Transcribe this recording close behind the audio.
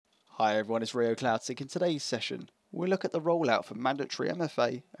Hi everyone, it's Rio Cloudseek. In today's session, we'll look at the rollout for mandatory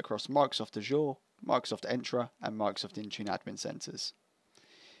MFA across Microsoft Azure, Microsoft Entra, and Microsoft Intune admin centers.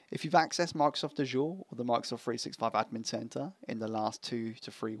 If you've accessed Microsoft Azure or the Microsoft 365 Admin Center in the last 2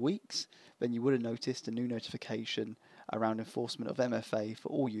 to 3 weeks, then you would have noticed a new notification around enforcement of MFA for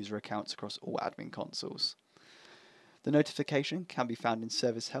all user accounts across all admin consoles. The notification can be found in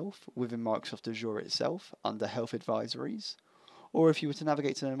Service Health within Microsoft Azure itself under Health Advisories, or if you were to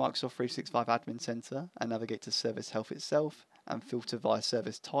navigate to the Microsoft 365 Admin Center and navigate to Service Health itself and filter via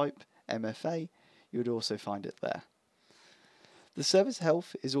Service Type, MFA, you would also find it there. The Service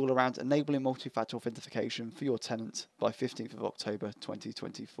Health is all around enabling multi-factor authentication for your tenant by 15th of October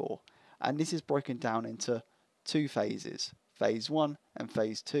 2024, and this is broken down into 2 phases, Phase 1 and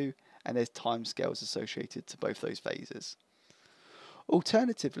Phase 2, and there's timescales associated to both those phases.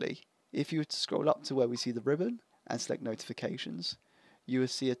 Alternatively, if you were to scroll up to where we see the ribbon and select notifications, you will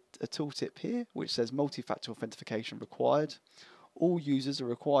see a tooltip here which says multi-factor authentication required. All users are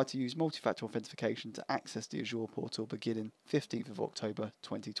required to use multi-factor authentication to access the Azure portal beginning 15th of October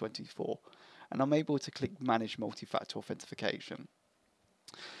 2024, and I'm able to click Manage Multi-Factor Authentication.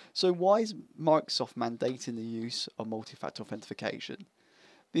 So why is Microsoft mandating the use of multi-factor authentication?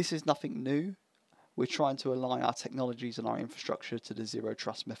 This is nothing new. We're trying to align our technologies and our infrastructure to the Zero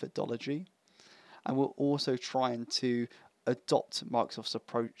Trust methodology, and we're also trying to adopt Microsoft's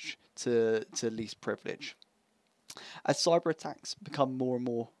approach to least privilege. As cyber attacks become more and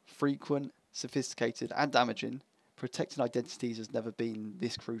more frequent, sophisticated and damaging, protecting identities has never been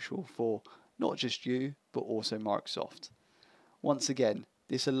this crucial for not just you, but also Microsoft. Once again,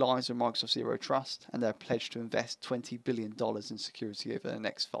 this aligns with Microsoft Zero Trust and their pledge to invest $20 billion in security over the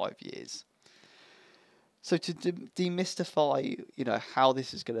next 5 years. So to demystify, how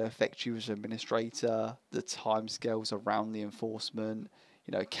this is going to affect you as an administrator, the timescales around the enforcement,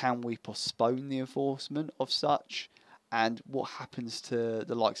 can we postpone the enforcement of such, and what happens to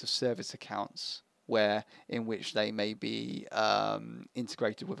the likes of service accounts in which they may be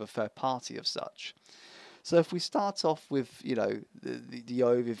integrated with a third party of such. So if we start off with the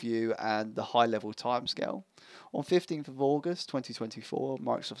overview and the high level timescale, on 15th of August 2024,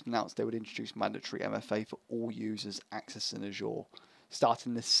 Microsoft announced they would introduce mandatory MFA for all users accessing Azure,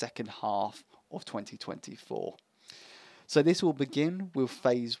 starting the second half of 2024. So this will begin with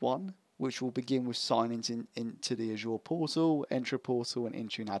Phase 1, which will begin with sign-ins into the Azure portal, Entra portal, and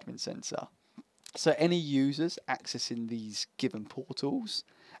Intune Admin Center. So any users accessing these given portals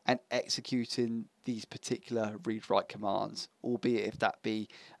and executing these particular read-write commands, albeit if that be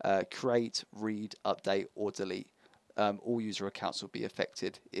create, read, update, or delete, all user accounts will be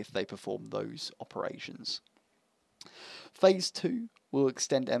affected if they perform those operations. Phase 2 will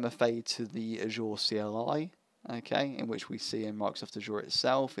extend MFA to the Azure CLI, in which we see in Microsoft Azure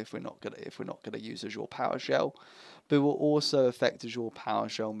itself if we're not going to use Azure Powershell, but will also affect Azure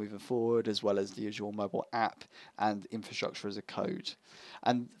PowerShell moving forward, as well as the Azure Mobile App and infrastructure as a code.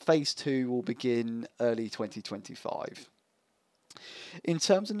 And Phase 2 will begin early 2025. In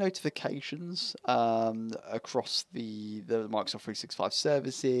terms of notifications across the Microsoft 365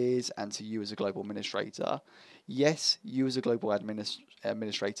 services and to you as a global administrator, yes, you as a global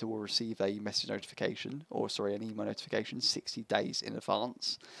administrator will receive a message notification, an email notification 60 days in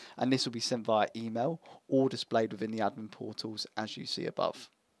advance, and this will be sent via email or displayed within the admin portals as you see above.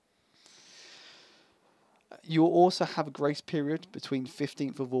 You will also have a grace period between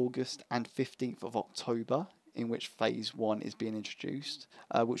 15th of August and 15th of October in which Phase 1 is being introduced,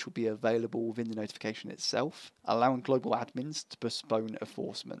 which will be available within the notification itself, allowing global admins to postpone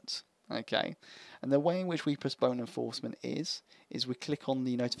enforcement. And the way in which we postpone enforcement is we click on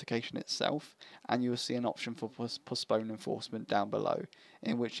the notification itself, and you'll see an option for postpone enforcement down below,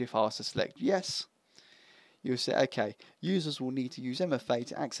 in which if I was to select yes, you'll say, okay, users will need to use MFA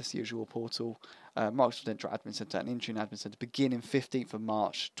to access the Azure portal, Microsoft Entra Admin Center and Intune Admin Center beginning 15th of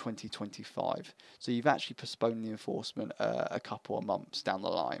March 2025. So you've actually postponed the enforcement a couple of months down the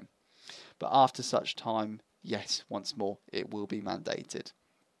line. But after such time, yes, once more, it will be mandated.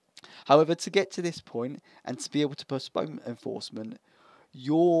 However, to get to this point and to be able to postpone enforcement,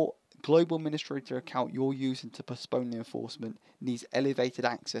 your global administrator account you're using to postpone the enforcement needs elevated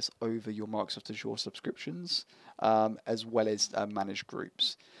access over your Microsoft Azure subscriptions, as well as managed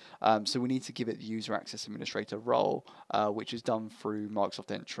groups. So we need to give it the user access administrator role, which is done through Microsoft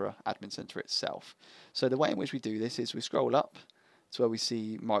Entra Admin Center itself. So the way in which we do this is we scroll up to where we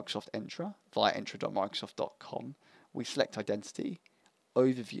see Microsoft Entra via entra.microsoft.com. We select identity,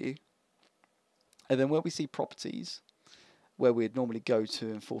 overview, and then where we see properties, where we'd normally go to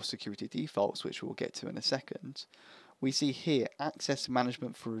enforce security defaults, which we'll get to in a second, we see here access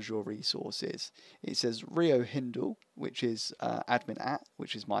management for Azure resources. It says Rio Hindle, which is admin at,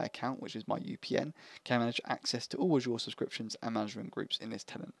 which is my account, which is my UPN, can manage access to all Azure subscriptions and management groups in this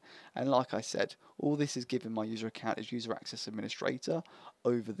tenant. And like I said, all this is given my user account as user access administrator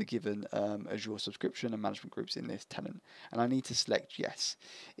over the given Azure subscription and management groups in this tenant. And I need to select yes.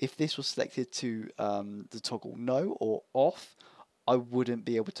 If this was selected to the toggle no or off, I wouldn't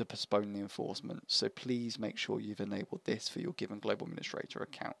be able to postpone the enforcement. So please make sure you've enabled this for your given global administrator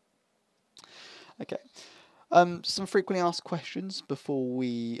account. Okay. Some frequently asked questions before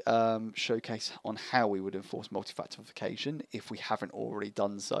we showcase on how we would enforce multi-factor authentication if we haven't already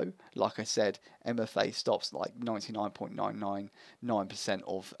done so. Like I said, MFA stops like 99.999%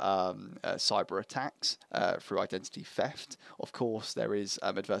 of cyber attacks through identity theft. Of course, there is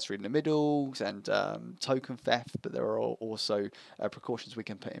adversary in the middle and token theft, but there are also precautions we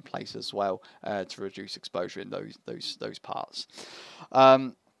can put in place as well to reduce exposure in those parts.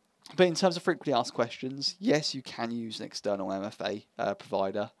 But in terms of frequently asked questions, yes, you can use an external MFA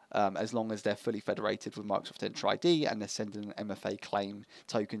provider as long as they're fully federated with Microsoft Entra ID and they're sending an MFA claim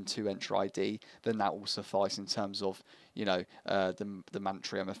token to Entra ID, then that will suffice in terms of, you know, the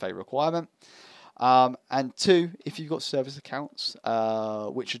mandatory MFA requirement. And two, if you've got service accounts,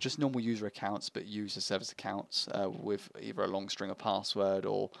 which are just normal user accounts but use as service accounts with either a long string of password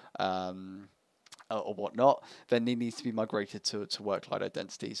or whatnot, then it needs to be migrated to workload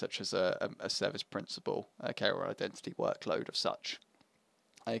identity, such as a service principal, okay, or an identity workload of such.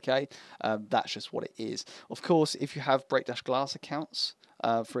 Okay, that's just what it is. Of course, if you have break-glass accounts,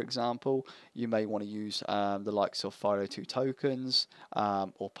 for example, you may want to use the likes of FIDO2 tokens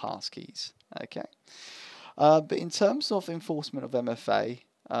or passkeys. Okay, but in terms of enforcement of MFA,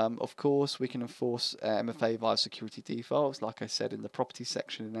 of course, we can enforce MFA via security defaults, like I said in the properties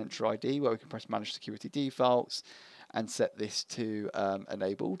section in Entra ID, where we can press manage security defaults and set this to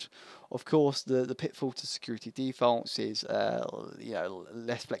enabled. Of course, the pitfall to security defaults is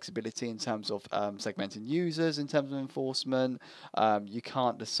less flexibility in terms of segmenting users in terms of enforcement. You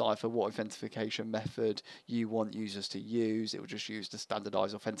can't decipher what authentication method you want users to use. It will just use the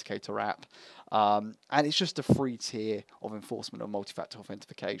standardized authenticator app. And it's just a free tier of enforcement of multi-factor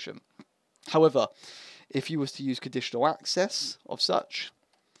authentication. However, if you was to use conditional access of such,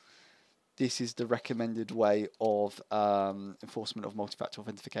 this is the recommended way of enforcement of multi-factor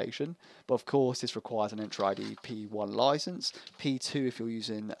authentication. But of course, this requires an Entra ID P1 license, P2 if you're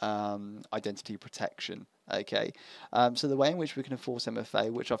using identity protection. Okay, so the way in which we can enforce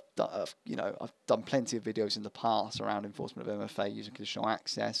MFA, which I've done plenty of videos in the past around enforcement of MFA using conditional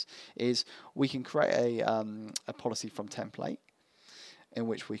access, is we can create a policy from template in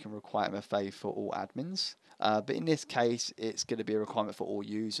which we can require MFA for all admins. But in this case, it's going to be a requirement for all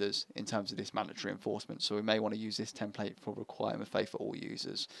users in terms of this mandatory enforcement. So we may want to use this template for require MFA for all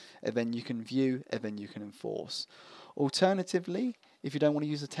users. And then you can view, and then you can enforce. Alternatively, if you don't want to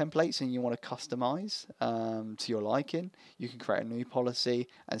use the templates and you want to customize to your liking, you can create a new policy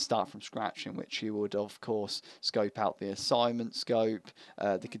and start from scratch, in which you would, of course, scope out the assignment scope,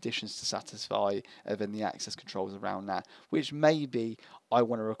 the conditions to satisfy, and then the access controls around that, which may be I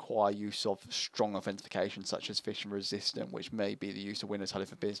want to require use of strong authentication, such as phishing resistant, which may be the use of Windows Hello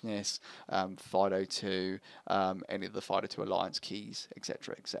for Business, FIDO2, any of the FIDO2 Alliance keys,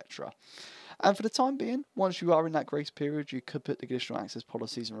 etc., etc. And for the time being, once you are in that grace period, you could put the conditional access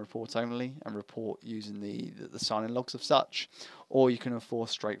policies and report only and report using the sign-in logs of such, or you can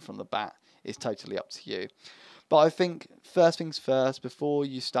enforce straight from the bat. It's totally up to you. But I think first things first, before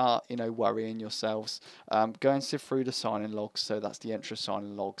you start, worrying yourselves, go and sift through the sign-in logs. So that's the Entra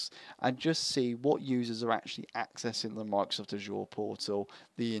sign-in logs, and just see what users are actually accessing the Microsoft Azure portal,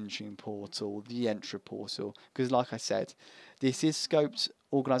 the Intune portal, the Entra portal. Because, like I said, this is scoped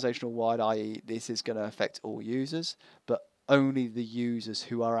organizational wide, i.e., this is going to affect all users, but only the users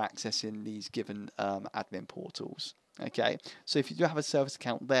who are accessing these given admin portals. Okay, so if you do have a service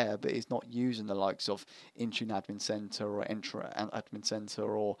account there, but it's not using the likes of Intune Admin Center or Entra Admin Center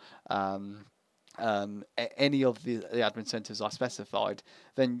or any of the admin centers I specified,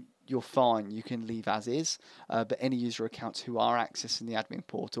 then you're fine. You can leave as is. But any user accounts who are accessing the admin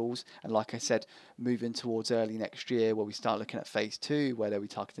portals, and like I said, moving towards early next year where we start looking at phase 2, where they'll be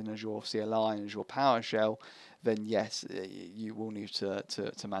targeting Azure CLI and Azure Powershell, then yes, you will need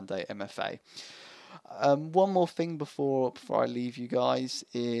to mandate MFA. One more thing before I leave you guys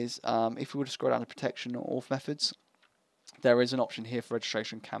is if we were to scroll down to protection or auth methods, there is an option here for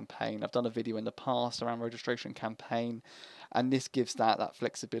registration campaign. I've done a video in the past around registration campaign, and this gives that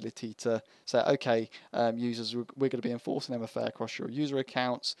flexibility to say, okay, users, we're going to be enforcing MFA across your user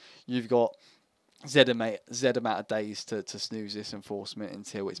accounts. You've got Z amount of days to snooze this enforcement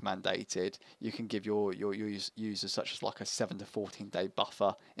until it's mandated. You can give your users such as like a 7 to 14 day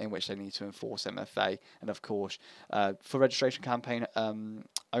buffer in which they need to enforce MFA. And of course, for registration campaign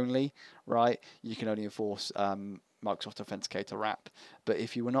only, right, you can only enforce Microsoft Authenticator app. But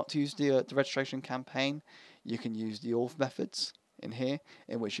if you were not to use the registration campaign, you can use the auth methods in here,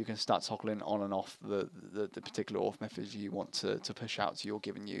 in which you can start toggling on and off the particular auth methods you want to push out to your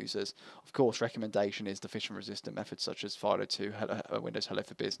given users. Of course, recommendation is the phishing resistant methods such as FIDO2, Windows Hello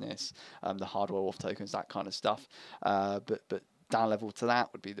for Business, the hardware auth tokens, that kind of stuff. But down level to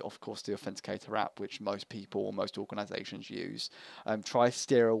that would be, of course, the Authenticator app, which most people or most organizations use. Try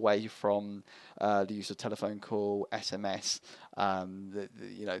steer away from the use of telephone call, SMS.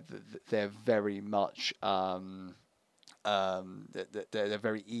 They're very much they're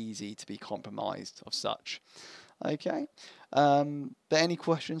very easy to be compromised of such. Okay. But any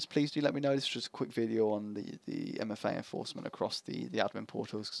questions, please do let me know. This is just a quick video on the MFA enforcement across the admin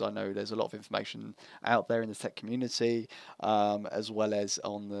portals, because I know there's a lot of information out there in the tech community, as well as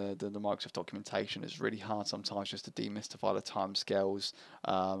on the Microsoft documentation. It's really hard sometimes just to demystify the timescales,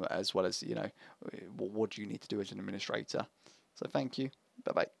 as well as, what do you need to do as an administrator. So thank you.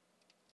 Bye-bye.